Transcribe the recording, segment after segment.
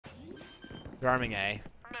They're arming A.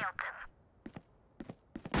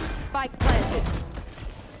 Spike planted.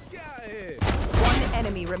 Get out of here. One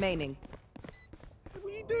enemy remaining. What are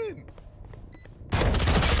you doing?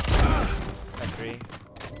 Three.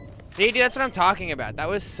 See, dude, that's what I'm talking about. That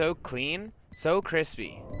was so clean, so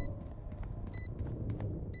crispy.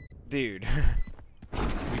 Dude.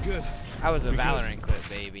 We good? That was a Valorant clip,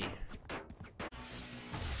 baby.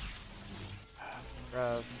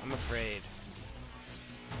 Bro, I'm afraid.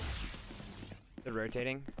 They're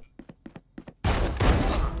rotating.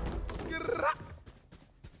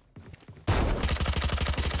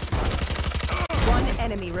 One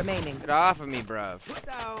enemy remaining. Get off of me, bro. Put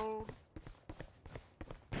down.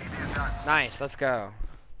 Nice, let's go.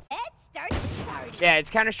 Let's start this party. Yeah, it's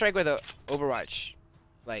Counter-Strike with a Overwatch.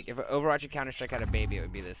 Like, if Overwatch and Counter-Strike had a baby, it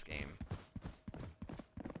would be this game.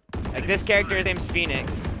 Like, this character, his name's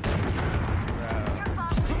Phoenix. Bro.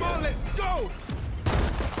 Come on, let's go.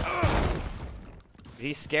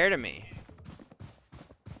 He's scared of me.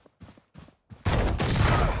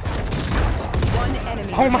 One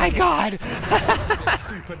enemy. Oh my god!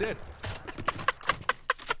 Super dead.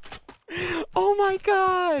 Oh my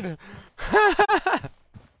god!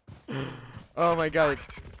 Oh my god.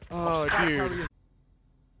 Oh, dude.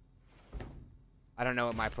 I don't know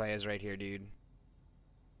what my play is right here, dude.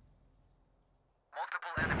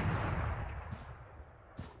 Multiple enemies.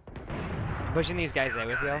 I'm pushing these guys A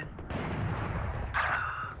with y'all.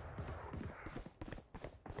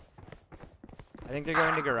 I think they're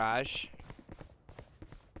going to garage.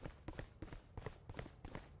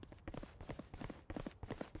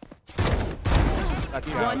 Let's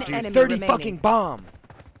go, One dude. enemy 30 remaining. fucking bomb!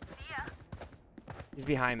 He's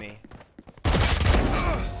behind me.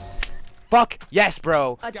 Fuck! Yes,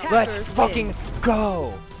 bro! Attackers Let's win. fucking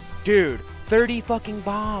go! Dude, 30 fucking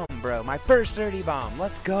bomb, bro. My first 30 bomb.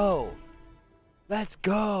 Let's go! Let's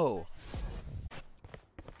go!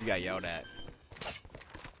 You got yelled at.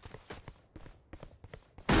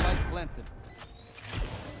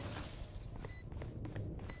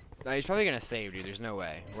 No, he's probably gonna save, dude. There's no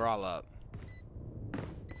way. We're all up. I'm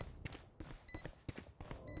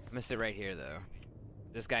gonna sit right here, though.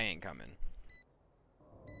 This guy ain't coming.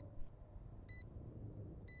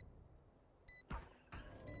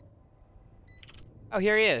 Oh,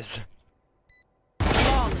 here he is.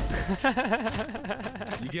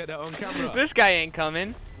 You get that on camera. This guy ain't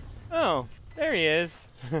coming. Oh, there he is.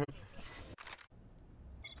 My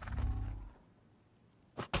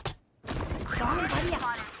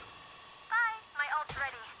ult's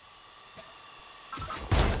ready.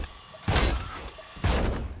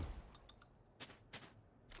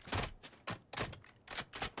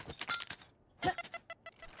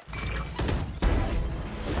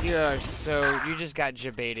 You just got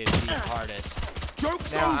jebaited the hardest.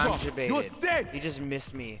 Joke's Now I'm over. jebaited. You're dead. You just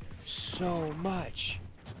missed me so much.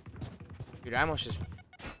 Dude, I almost just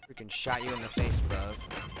freaking shot you in the face, bro.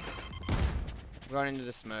 I'm going into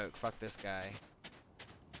the smoke. Fuck this guy.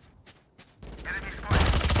 Enemy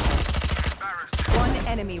spotted. Embarrassed. One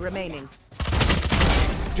enemy remaining.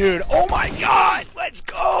 Dude, oh my god! Let's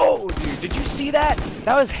go! Dude, did you see that?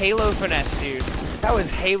 That was Halo finesse, dude. That was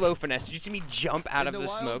Halo finesse. Did you see me jump out of the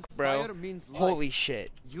smoke, bro? Holy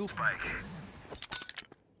shit. You Spike.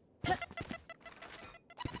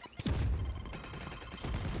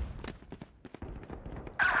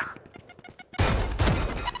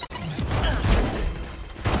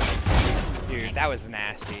 Dude, that was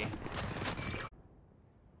nasty.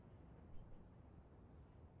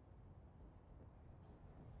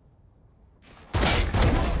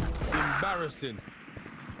 Embarrassing.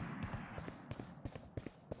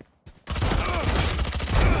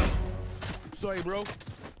 Sorry, bro.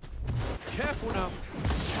 Careful now.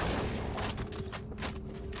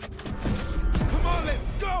 Come on, let's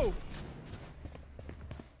go.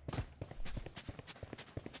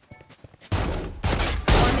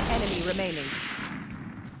 One enemy remaining.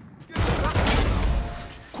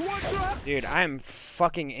 Quadra. Dude, I'm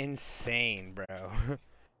fucking insane, bro.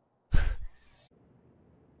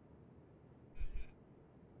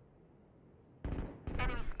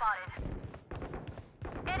 Enemy spotted.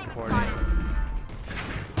 Enemy Corner. spotted.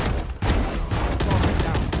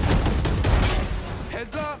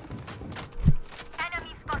 Heads up.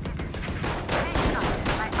 Enemy spotted. Headshot.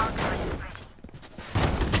 My ultimate is ready.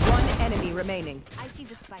 One enemy remaining. I see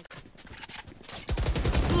the spike.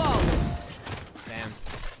 Flawless. Damn.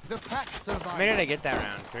 The pack How survived. many did I get that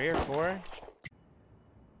round? 3 or 4?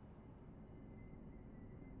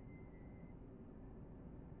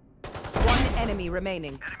 One enemy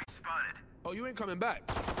remaining. Enemy spotted. Oh, you ain't coming back.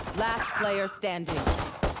 Last player standing.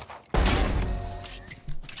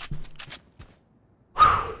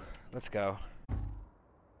 Let's go.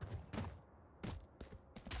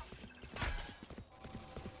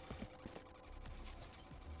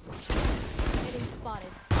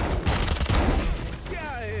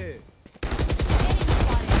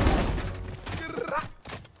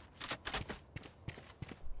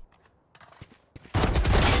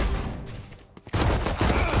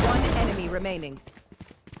 remaining.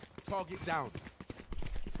 Target down.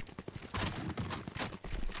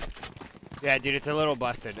 Yeah, dude, it's a little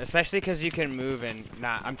busted, especially because you can move and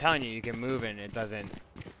not. I'm telling you, you can move and it doesn't.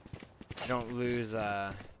 You don't lose.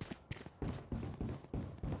 You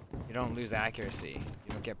don't lose accuracy.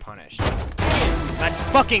 You don't get punished. Let's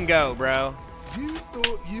fucking go, bro. You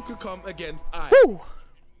thought you could come against I. Woo!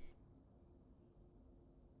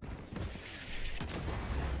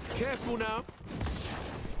 Careful now.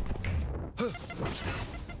 Get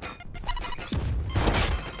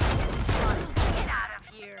out of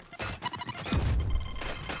here.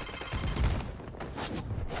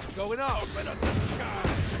 Going up. Right up the sky.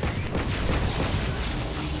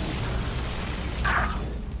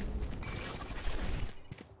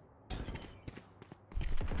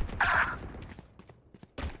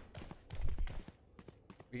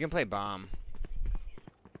 We can play bomb.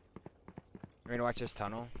 We're gonna watch this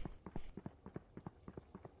tunnel.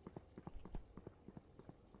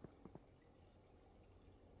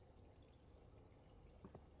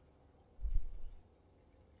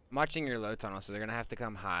 I'm watching your low tunnel, so they're gonna have to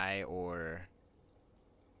come high or.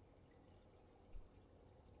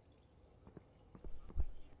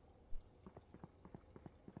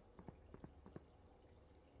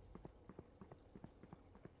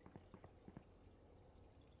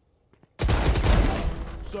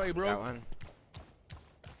 Sorry, bro. That one.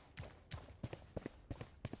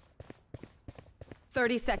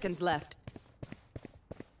 30 seconds left.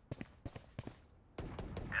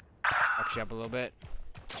 Fuck you up a little bit.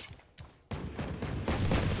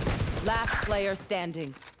 Last player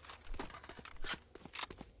standing.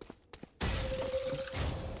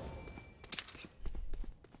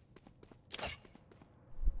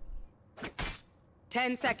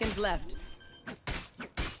 Ten seconds left.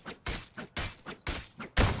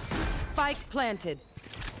 Spike planted.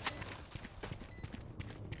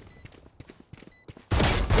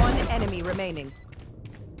 One enemy remaining.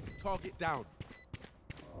 Target down.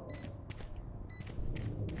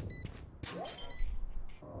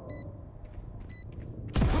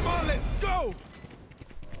 Come on, let's go.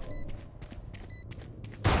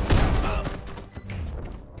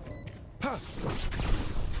 Huh.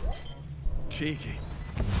 Cheeky.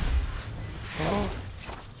 Oh.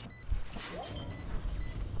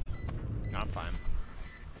 No, I'm fine.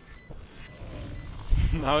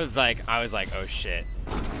 I was like, oh shit.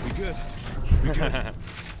 We good. We good.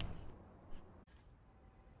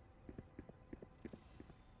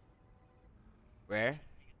 Where?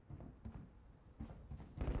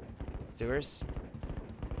 Sewers?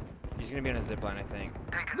 He's gonna be on a zipline, I think.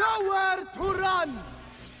 Nowhere to run.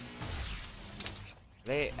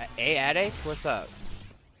 They A addict? What's up?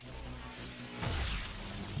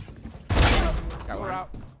 Got We're one. out.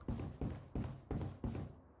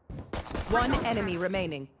 One enemy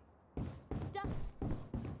remaining.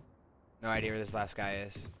 No idea where this last guy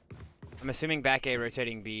is. I'm assuming back A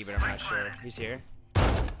rotating B, but I'm not sure. He's here.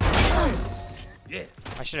 Yeah.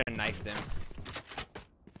 I should have knifed him.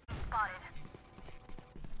 Spotted.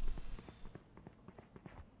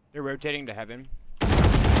 They're rotating to heaven.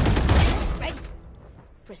 Ready?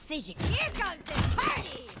 Precision. Here comes the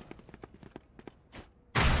party!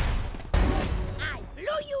 I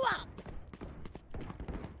blew you up!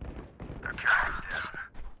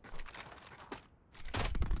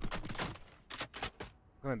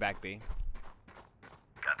 Coming back B.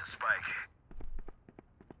 Got the spike.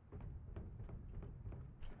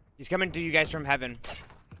 He's coming to you guys from heaven.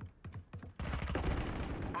 Oh,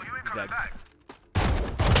 you ain't He's coming dead. back.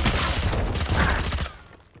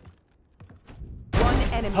 One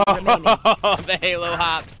enemy remaining. The Halo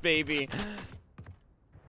hops, baby.